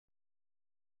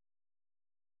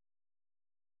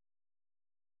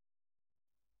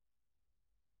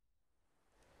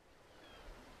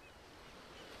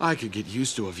I could get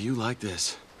used to a view like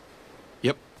this.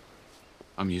 Yep,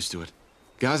 I'm used to it.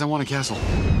 Guys, I want a castle.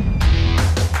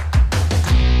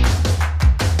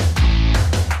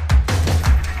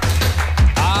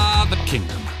 Ah, the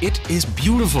kingdom. It is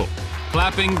beautiful.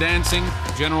 Clapping, dancing,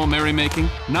 general merrymaking,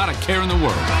 not a care in the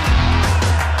world.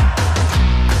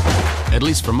 At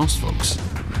least for most folks.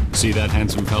 See that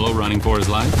handsome fellow running for his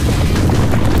life?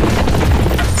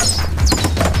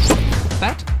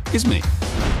 That is me.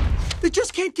 They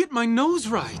just can't get my nose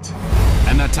right.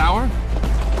 And that tower?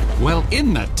 Well,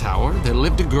 in that tower, there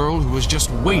lived a girl who was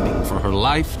just waiting for her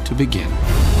life to begin.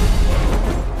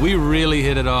 We really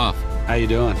hit it off. How you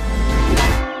doing?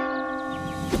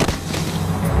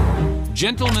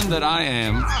 Gentleman that I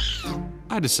am,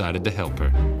 I decided to help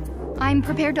her. I'm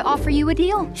prepared to offer you a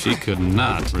deal. She could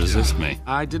not resist me.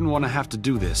 I didn't want to have to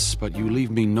do this, but you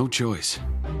leave me no choice.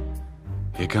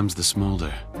 Here comes the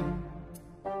smolder.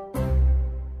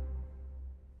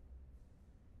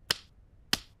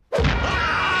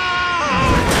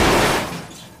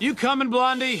 You coming,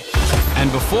 Blondie?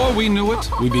 And before we knew it,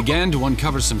 we began to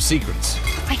uncover some secrets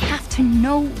I have to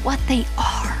know what they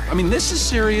are. I mean, this is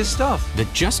serious stuff.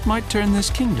 that just might turn this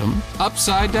kingdom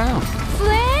upside down.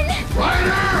 Flynn?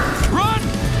 Run!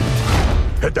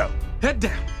 Head down. Head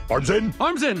down. Arms in.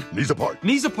 Arms in. Knees apart.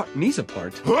 Knees apart. Knees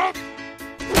apart. Huh?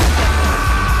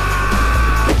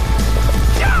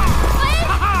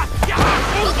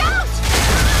 Look out!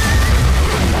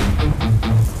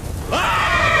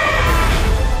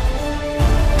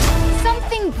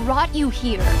 Something brought you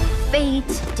here. Fate,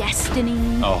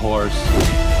 destiny. A horse.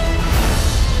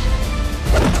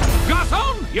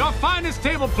 Garçon, your finest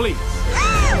table, please.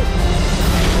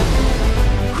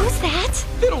 Who's that?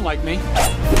 They don't like me.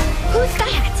 Who's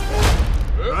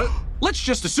that? Let's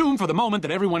just assume for the moment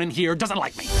that everyone in here doesn't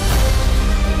like me.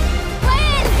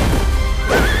 Flynn!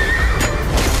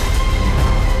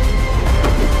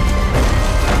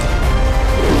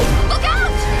 Look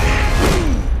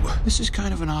out! This is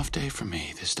kind of an off day for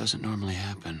me. This doesn't normally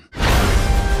happen.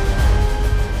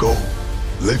 Go.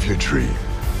 Live your dream.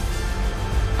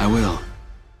 I will.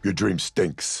 Your dream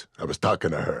stinks. I was talking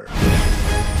to her.